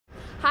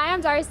Hi,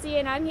 I'm Darcy,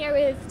 and I'm here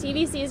with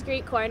TVC's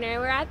Greek Corner.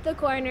 We're at the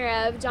corner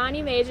of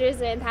Johnny Majors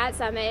and Pat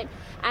Summit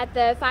at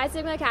the Phi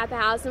Sigma Kappa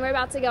House, and we're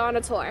about to go on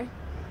a tour.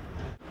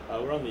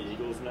 We're on the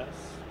Eagle's Nest,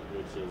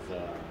 which is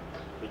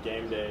the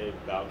game day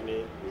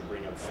balcony. We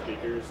bring up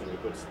speakers, and we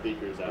put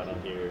speakers out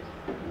on here,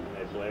 and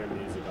they blare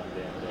music on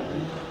game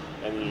day.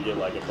 And then you get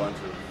like a bunch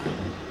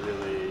of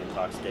really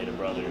intoxicated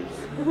brothers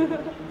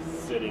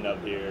sitting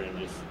up here and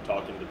just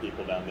talking to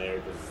people down there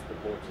because the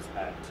porch is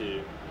packed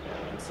too.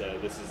 And so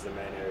this is the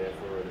main area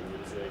for the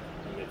music,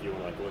 and if you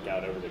want to like look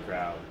out over the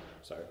crowd.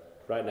 Sorry.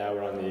 Right now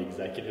we're on the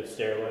executive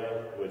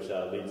stairwell, which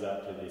leads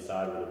up to the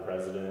side where the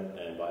president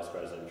and vice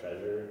president and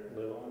treasurer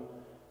live on.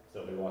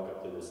 So if we walk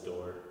up to this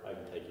door, I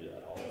can take you to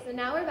that hall. So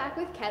now we're back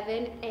with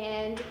Kevin,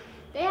 and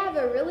they have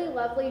a really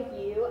lovely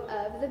view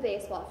of the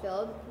baseball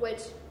field,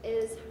 which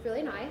is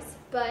really nice,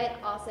 but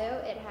also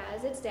it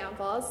has its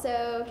downfalls.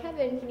 So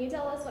Kevin, can you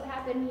tell us what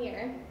happened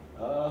here?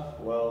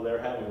 Well, they were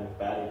having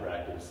batting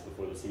practice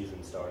before the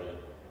season started,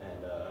 and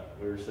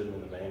we were sitting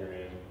in the main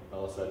room.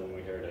 All of a sudden,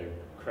 we heard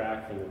a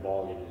crack from the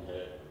ball getting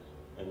hit,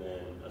 and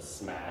then a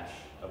smash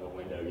of a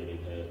window getting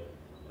hit.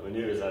 And we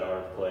knew it was at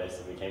our place,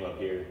 and we came up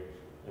here,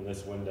 and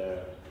this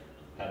window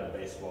had a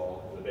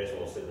baseball, and the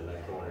baseball was sitting in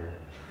that corner,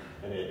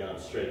 and it had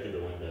gone straight through the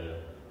window.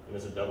 And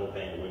it's a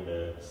double-pane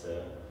window,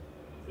 so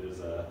it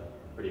was a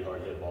pretty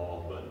hard-hit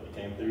ball, but it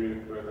came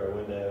through, broke our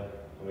window,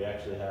 and we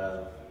actually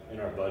have in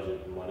our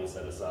budget money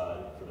set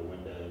aside for the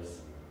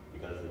windows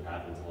because it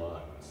happens a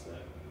lot. So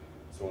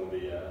it's one of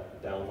the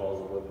downfalls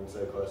of living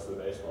so close to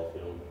the baseball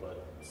field,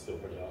 but it's still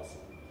pretty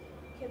awesome.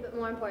 Okay, but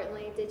more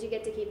importantly, did you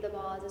get to keep the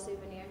ball as a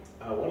souvenir?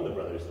 One of the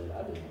brothers did.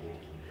 I didn't.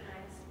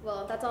 Nice.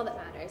 Well, that's all that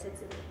matters.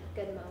 It's a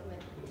good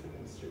moment.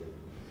 That's true.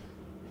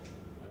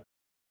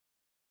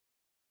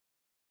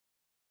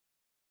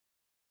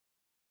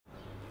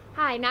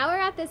 Hi, now we're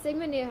at the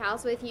Sigma Nu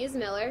House with Hughes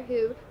Miller,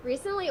 who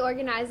recently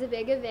organized a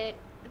big event.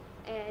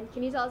 And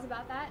can you tell us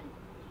about that?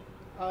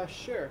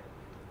 Sure.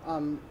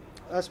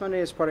 Last Monday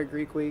is part of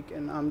Greek Week,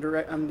 and I'm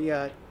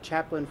the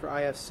chaplain for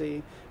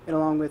IFC, and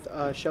along with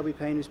Shelby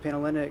Payne, who's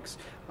Panhellenics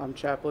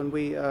chaplain,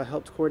 we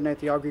helped coordinate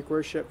the All Greek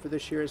Worship for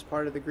this year as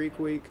part of the Greek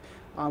Week.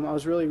 I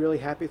was really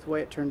happy with the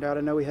way it turned out.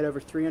 I know we had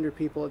over 300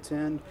 people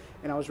attend,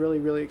 and I was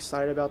really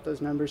excited about those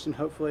numbers, and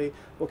hopefully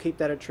we'll keep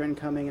that a trend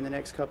coming in the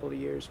next couple of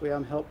years. We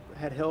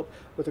had help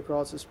with the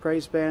Crosses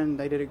Praise Band.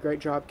 They did a great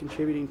job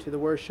contributing to the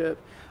worship.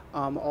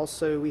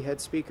 Also, we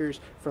had speakers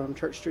from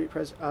Church Street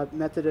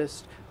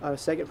Methodist,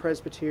 Second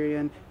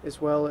Presbyterian,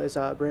 as well as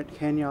Brent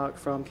Kanyok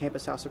from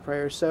Campus House of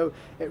Prayer. So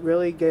it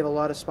really gave a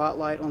lot of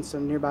spotlight on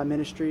some nearby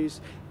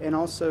ministries, and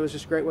also it was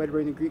just a great way to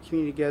bring the Greek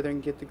community together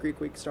and get the Greek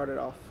Week started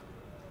off.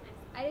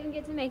 I didn't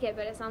get to make it,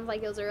 but it sounds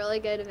like it was a really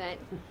good event.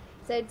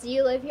 So do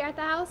you live here at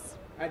the house?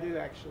 I do,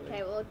 actually.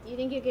 Okay, well, do you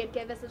think you could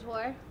give us a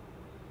tour?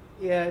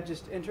 Yeah,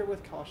 just enter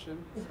with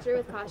caution. Enter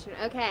with caution,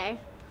 okay.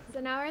 So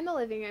now we're in the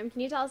living room.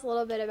 Can you tell us a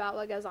little bit about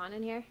what goes on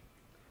in here?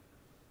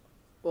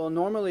 Well,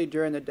 normally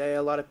during the day,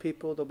 a lot of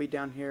people, they'll be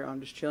down here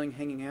just chilling,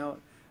 hanging out.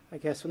 I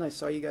guess when they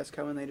saw you guys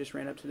coming, they just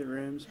ran up to the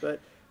rooms.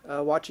 But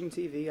watching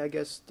TV, I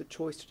guess the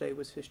choice today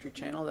was History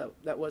Channel.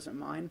 That wasn't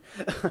mine.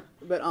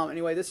 But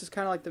anyway, this is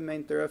kind of like the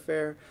main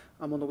thoroughfare.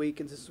 On the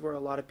weekends, this is where a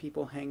lot of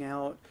people hang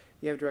out.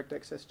 You have direct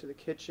access to the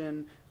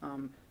kitchen.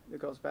 The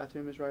girls'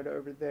 bathroom is right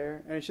over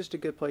there. And it's just a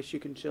good place you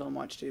can chill and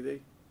watch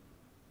TV.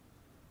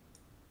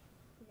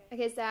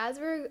 Okay, so as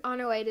we're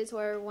on our way to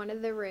tour one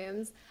of the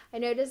rooms, I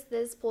noticed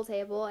this pool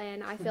table,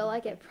 and I feel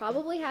like it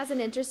probably has an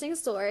interesting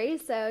story.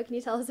 So can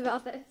you tell us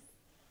about this?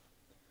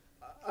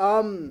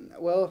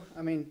 Well,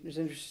 I mean, there's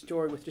an interesting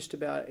story with just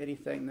about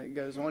anything that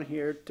goes on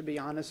here, to be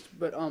honest.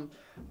 But I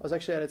was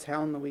actually out of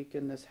town the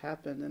weekend this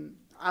happened, and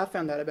I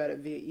found out about it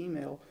via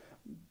email.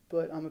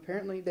 But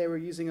apparently they were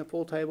using a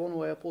pool table in a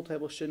way a pool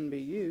table shouldn't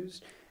be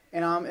used,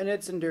 and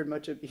it's endured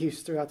much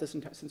abuse throughout this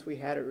since we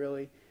had it,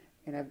 really.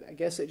 And I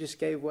guess it just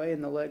gave way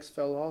and the legs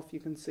fell off. You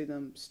can see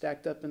them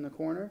stacked up in the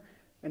corner.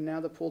 And now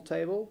the pool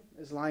table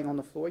is lying on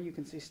the floor. You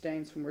can see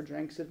stains from where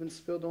drinks have been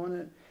spilled on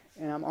it.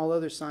 And all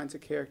other signs of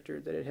character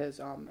that it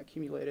has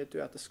accumulated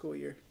throughout the school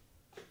year.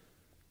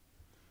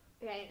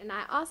 Okay, and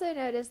I also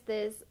noticed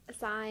this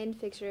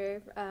signed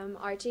picture from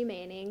Archie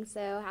Manning.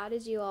 So how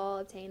did you all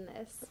obtain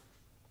this?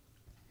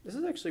 This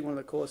is actually one of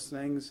the coolest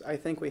things I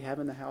think we have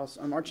in the house.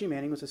 Archie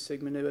Manning was a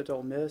Sigma Nu at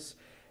Ole Miss,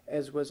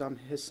 as was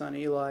his son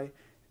Eli.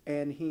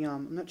 And he,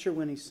 I'm not sure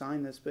when he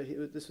signed this, but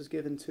this was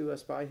given to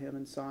us by him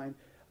and signed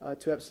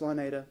to Epsilon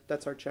Eta.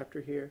 That's our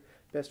chapter here.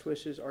 Best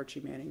wishes, Archie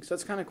Manning. So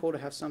it's kind of cool to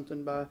have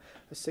something by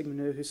a Sigma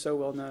Nu who's so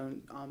well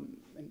known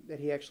and that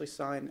he actually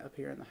signed up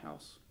here in the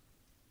house.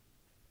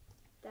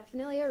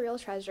 Definitely a real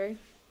treasure.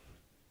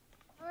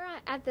 We're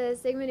at the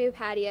Sigma Nu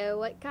patio.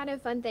 What kind of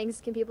fun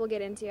things can people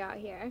get into out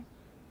here?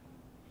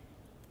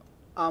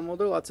 Well,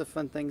 there are lots of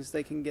fun things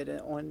they can get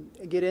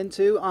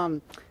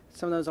into.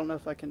 Some of those I don't know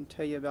if I can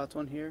tell you about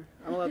on here.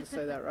 I'm allowed to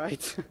say that,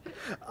 right?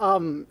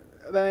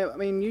 I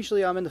mean,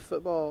 usually I'm in the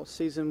football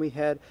season. We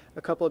had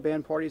a couple of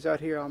band parties out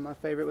here. My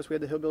favorite was we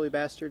had the Hillbilly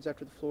Bastards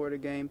after the Florida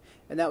game,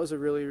 and that was a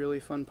really, really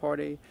fun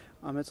party.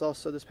 It's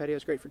also, this patio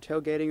is great for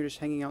tailgating or just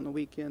hanging out on the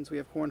weekends. We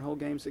have cornhole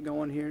games that go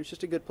on here. It's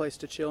just a good place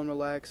to chill and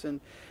relax, and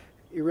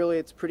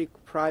it's pretty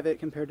private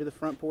compared to the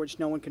front porch.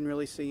 No one can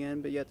really see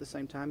in, but yet at the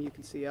same time you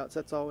can see out.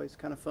 So that's always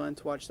kind of fun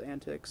to watch the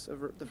antics of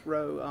the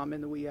row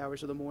in the wee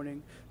hours of the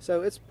morning.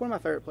 So it's one of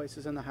my favorite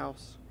places in the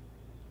house.